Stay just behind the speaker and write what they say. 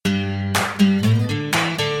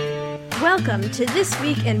Welcome to This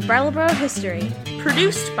Week in Brattleboro History,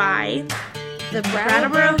 produced by the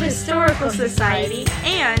Brattleboro Historical Society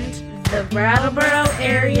and the Brattleboro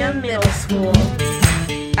Area Middle School.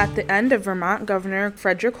 At the end of Vermont Governor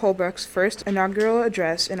Frederick Holbrook's first inaugural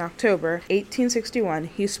address in October 1861,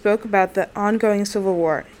 he spoke about the ongoing Civil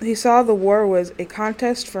War. He saw the war was a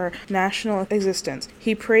contest for national existence.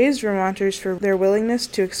 He praised Vermonters for their willingness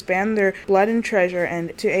to expend their blood and treasure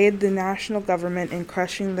and to aid the national government in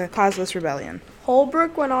crushing the causeless rebellion.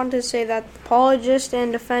 Holbrook went on to say that apologists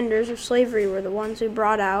and defenders of slavery were the ones who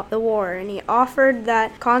brought out the war, and he offered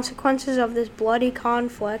that consequences of this bloody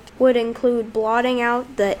conflict would include blotting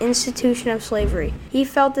out the institution of slavery. He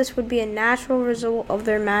felt this would be a natural result of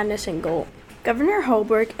their madness and goal. Governor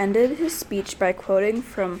Holbrook ended his speech by quoting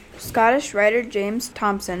from Scottish writer James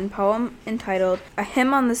Thomson's poem entitled A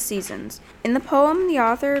Hymn on the Seasons. In the poem, the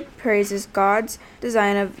author praises God's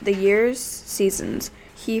design of the year's seasons.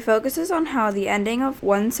 He focuses on how the ending of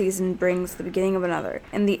one season brings the beginning of another,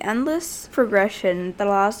 and the endless progression that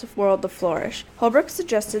allows the world to flourish. Holbrook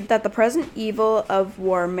suggested that the present evil of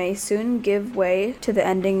war may soon give way to the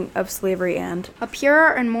ending of slavery and a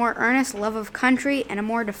purer and more earnest love of country and a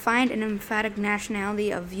more defined and emphatic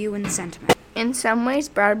nationality of view and sentiment. In some ways,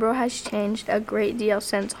 Brattleboro has changed a great deal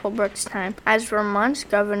since Holbrook's time. As Vermont's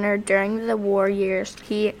governor during the war years,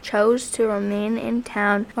 he chose to remain in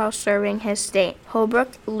town while serving his state. Holbrook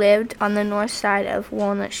lived on the north side of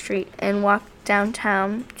Walnut Street and walked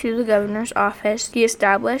downtown to the governor's office he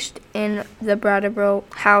established in the Brattleboro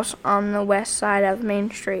House on the west side of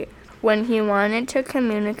Main Street. When he wanted to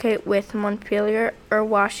communicate with Montpelier or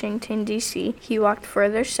Washington, D.C., he walked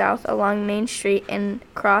further south along Main Street and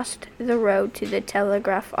crossed the road to the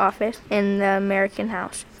telegraph office in the American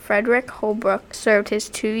House. Frederick Holbrook served his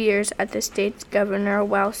 2 years as the state's governor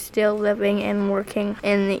while still living and working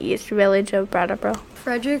in the East Village of Brattleboro.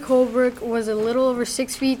 Frederick Holbrook was a little over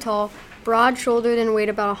 6 feet tall, broad-shouldered, and weighed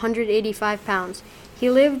about 185 pounds. He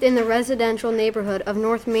lived in the residential neighborhood of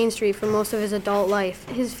North Main Street for most of his adult life.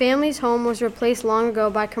 His family's home was replaced long ago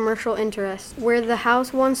by commercial interests. Where the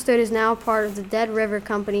house once stood is now part of the Dead River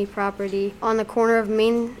Company property on the corner of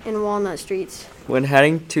Main and Walnut Streets. When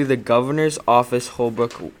heading to the governor's office,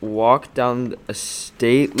 Holbrook walked down a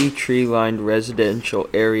stately tree-lined residential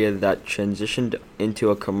area that transitioned into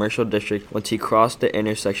a commercial district once he crossed the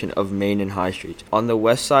intersection of Main and High Streets. On the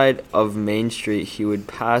west side of Main Street, he would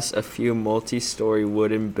pass a few multi-story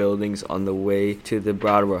wooden buildings on the way to the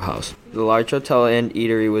Brattleboro House. The large hotel and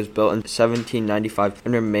eatery was built in 1795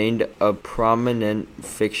 and remained a prominent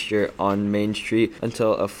fixture on Main Street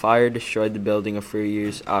until a fire destroyed the building a few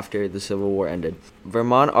years after the Civil War ended.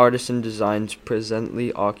 Vermont Artisan Designs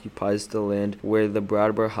presently occupies the land where the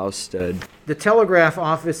Brattleboro House stood. The telegraph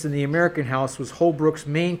office in the American House was Holbrook's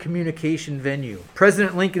main communication venue.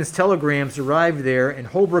 President Lincoln's telegrams arrived there, and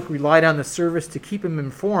Holbrook relied on the service to keep him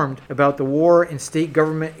informed about the war and state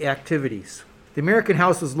government activities. The American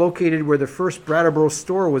House was located where the first Brattleboro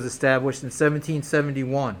store was established in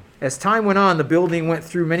 1771. As time went on, the building went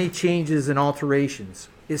through many changes and alterations.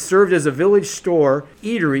 It served as a village store,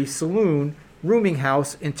 eatery, saloon, rooming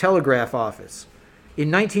house, and telegraph office.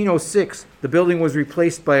 In 1906, the building was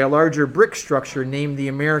replaced by a larger brick structure named the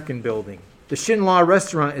American Building. The Shinlaw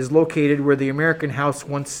restaurant is located where the American House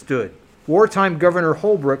once stood. Wartime Governor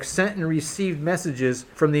Holbrook sent and received messages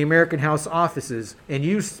from the American House offices and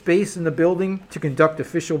used space in the building to conduct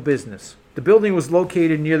official business. The building was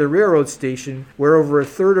located near the railroad station where over a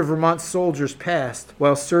third of Vermont's soldiers passed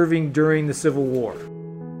while serving during the Civil War.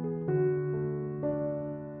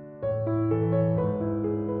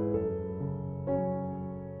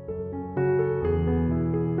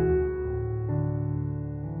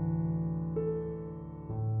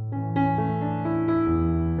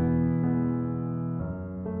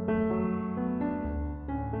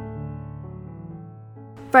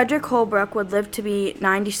 Frederick Holbrook would live to be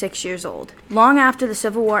 96 years old. Long after the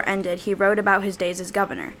Civil War ended, he wrote about his days as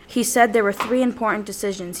governor. He said there were 3 important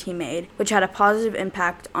decisions he made, which had a positive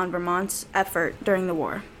impact on Vermont's effort during the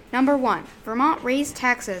war. Number 1. Vermont raised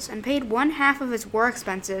taxes and paid 1/2 of its war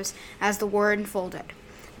expenses as the war unfolded.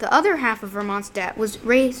 The other half of Vermont's debt was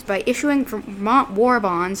raised by issuing Vermont war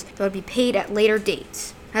bonds that would be paid at later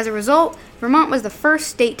dates. As a result, Vermont was the first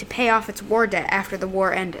state to pay off its war debt after the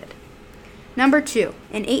war ended. Number 2.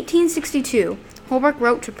 In 1862, Holbrook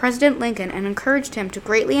wrote to President Lincoln and encouraged him to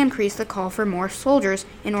greatly increase the call for more soldiers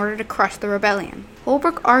in order to crush the rebellion.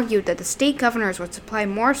 Holbrook argued that the state governors would supply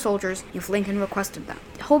more soldiers if Lincoln requested them.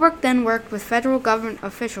 Holbrook then worked with federal government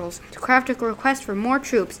officials to craft a request for more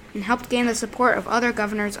troops and helped gain the support of other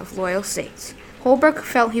governors of loyal states. Holbrook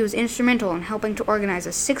felt he was instrumental in helping to organize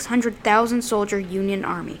a 600,000-soldier Union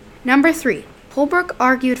army. Number 3. Holbrook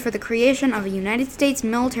argued for the creation of a United States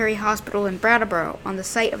military hospital in Brattleboro on the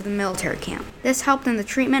site of the military camp. This helped in the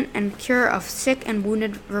treatment and cure of sick and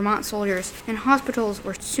wounded Vermont soldiers, and hospitals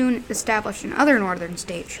were soon established in other northern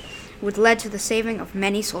states, which led to the saving of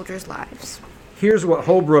many soldiers' lives. Here's what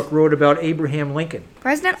Holbrook wrote about Abraham Lincoln.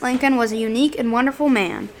 President Lincoln was a unique and wonderful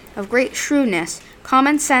man, of great shrewdness,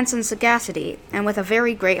 common sense, and sagacity, and with a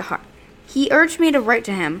very great heart. He urged me to write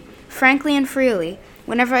to him, frankly and freely,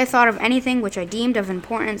 whenever I thought of anything which I deemed of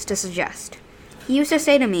importance to suggest. He used to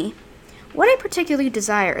say to me, "What I particularly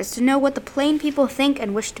desire is to know what the plain people think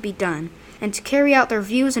and wish to be done, and to carry out their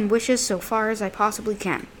views and wishes so far as I possibly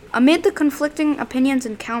can. Amid the conflicting opinions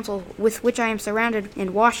and counsel with which I am surrounded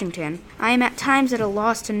in Washington, I am at times at a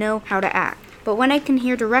loss to know how to act. But when I can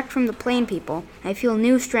hear direct from the plain people, I feel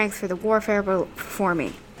new strength for the warfare before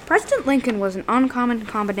me." President Lincoln was an uncommon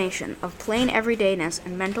combination of plain everydayness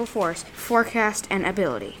and mental force, forecast, and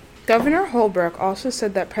ability. Governor Holbrook also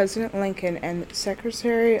said that President Lincoln and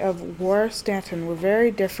Secretary of War Stanton were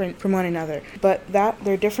very different from one another, but that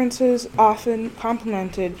their differences often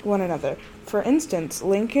complemented one another. For instance,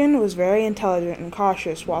 Lincoln was very intelligent and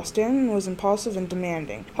cautious, while Stanton was impulsive and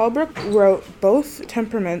demanding. Holbrook wrote both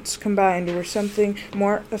temperaments combined were something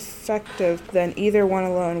more effective than either one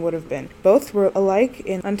alone would have been. Both were alike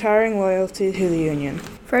in untiring loyalty to the Union.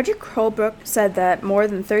 Frederick Holbrook said that more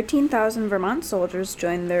than 13,000 Vermont soldiers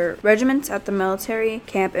joined their regiments at the military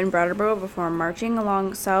camp in Brattleboro before marching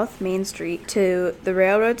along South Main Street to the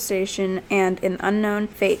railroad station and an unknown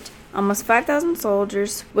fate. Almost 5,000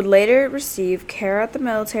 soldiers would later receive care at the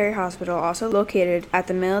military hospital, also located at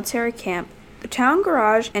the military camp. The town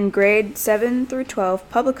garage and grade 7 through 12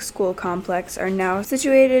 public school complex are now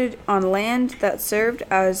situated on land that served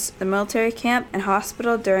as the military camp and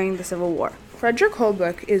hospital during the Civil War. Frederick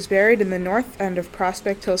Holbrook is buried in the north end of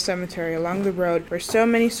Prospect Hill Cemetery along the road where so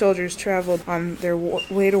many soldiers traveled on their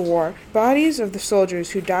way to war. Bodies of the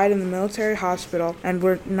soldiers who died in the military hospital and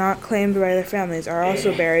were not claimed by their families are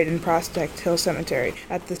also buried in Prospect Hill Cemetery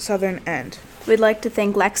at the southern end. We'd like to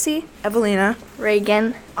thank Lexi, Evelina,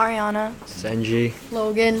 Reagan, Ariana, Senji,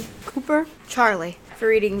 Logan, Cooper, Charlie, for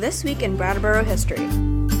reading This Week in Brattleboro History.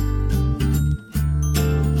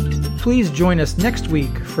 Please join us next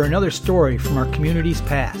week for another story from our community's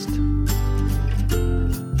past.